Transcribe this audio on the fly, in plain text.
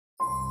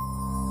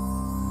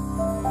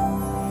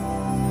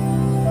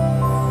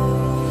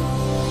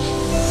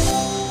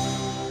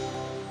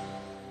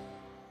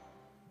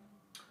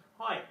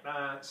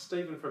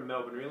Stephen from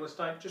Melbourne Real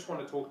Estate. Just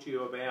want to talk to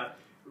you about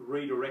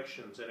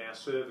redirections and our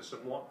service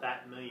and what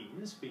that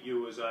means for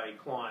you as a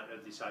client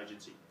of this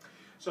agency.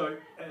 So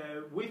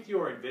with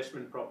your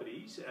investment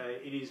properties,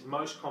 it is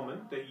most common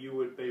that you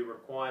would be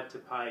required to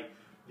pay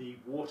the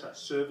water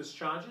service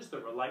charges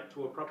that relate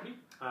to a property.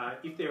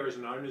 If there is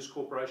an owner's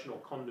corporation or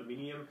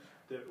condominium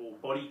or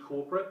body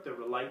corporate that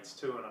relates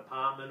to an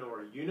apartment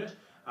or a unit,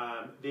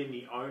 then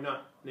the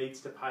owner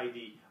needs to pay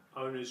the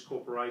owner's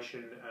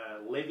corporation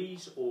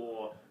levies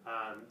or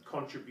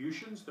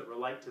contributions that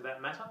relate to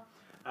that matter.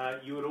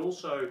 You would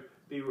also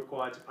be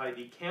required to pay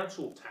the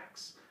council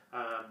tax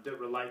that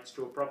relates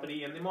to a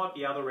property, and there might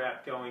be other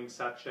outgoings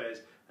such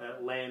as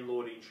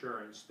landlord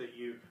insurance that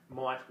you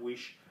might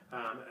wish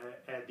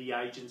the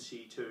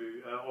agency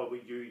to, or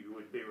you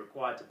would be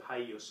required to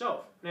pay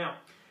yourself. Now,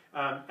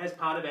 as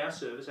part of our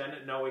service and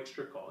at no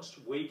extra cost,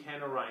 we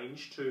can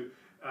arrange to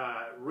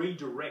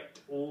redirect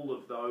all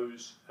of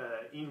those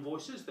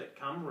invoices that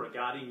come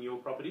regarding your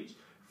properties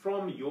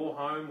from your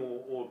home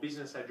or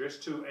business address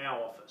to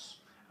our office.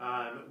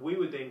 We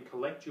would then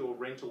collect your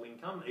rental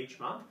income each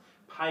month,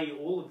 pay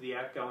all of the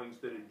outgoings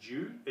that are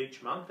due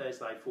each month as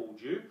they fall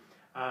due,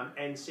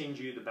 and send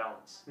you the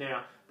balance.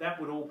 Now,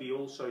 that would all be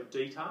also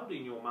detailed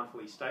in your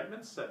monthly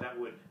statements, so that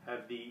would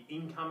have the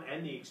income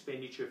and the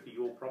expenditure for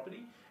your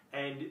property,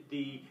 and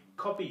the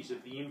copies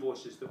of the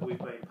invoices that we've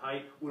been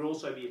paid would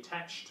also be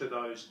attached to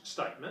those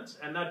statements,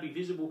 and they'd be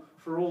visible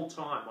for all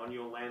time on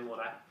your landlord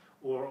app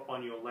or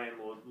on your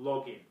landlord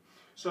login.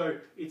 So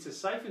it's a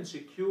safe and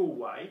secure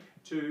way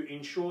to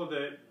ensure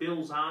that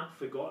bills aren't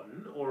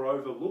forgotten or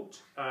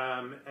overlooked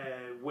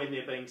when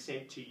they're being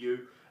sent to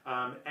you,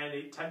 and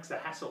it takes the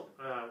hassle,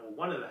 or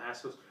one of the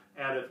hassles,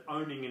 out of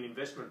owning an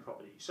investment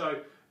property.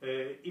 So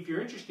if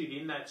you're interested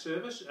in that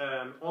service,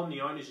 on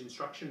the owner's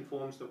instruction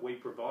forms that we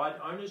provide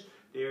owners,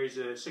 there is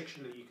a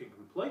section that you can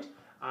complete.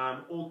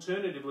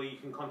 Alternatively, you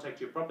can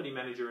contact your property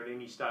manager at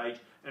any stage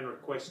and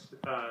request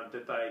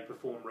that they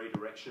perform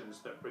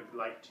redirections that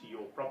relate to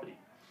your property.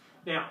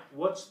 Now,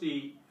 what's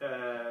the,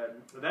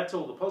 that's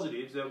all the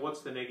positives.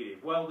 What's the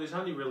negative? Well, there's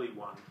only really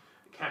one: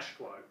 cash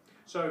flow.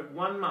 So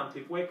 1 month,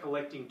 if we're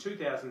collecting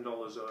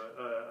 $2,000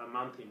 a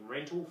month in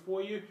rental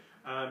for you,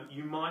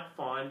 you might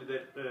find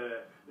that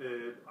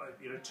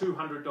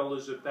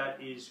 $200 of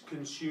that is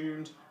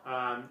consumed.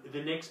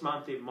 The next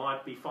month it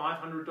might be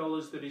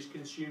 $500 that is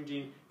consumed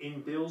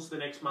in bills. The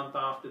next month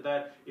after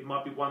that it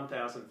might be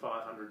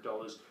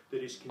 $1,500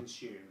 that is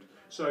consumed.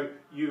 So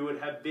you would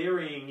have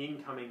varying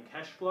incoming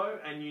cash flow,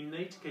 and you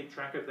need to keep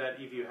track of that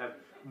if you have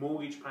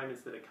mortgage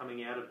payments that are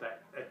coming out of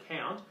that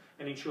account,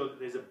 and ensure that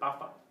there's a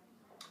buffer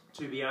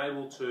to be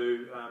able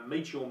to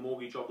meet your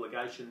mortgage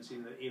obligations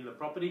in the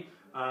property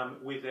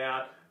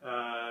without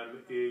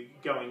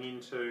going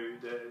into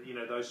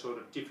those sort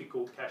of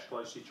difficult cash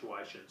flow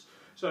situations.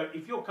 So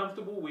if you're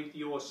comfortable with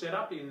your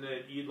setup in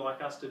that you'd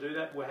like us to do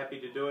that, we're happy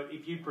to do it.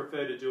 If you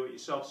prefer to do it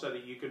yourself so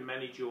that you can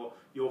manage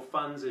your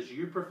funds as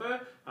you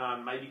prefer,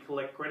 maybe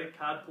collect credit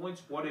card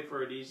points,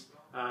 whatever it is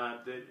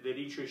that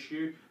interests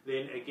you,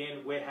 then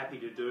again, we're happy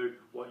to do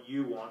what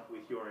you want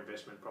with your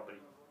investment property.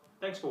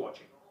 Thanks for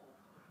watching.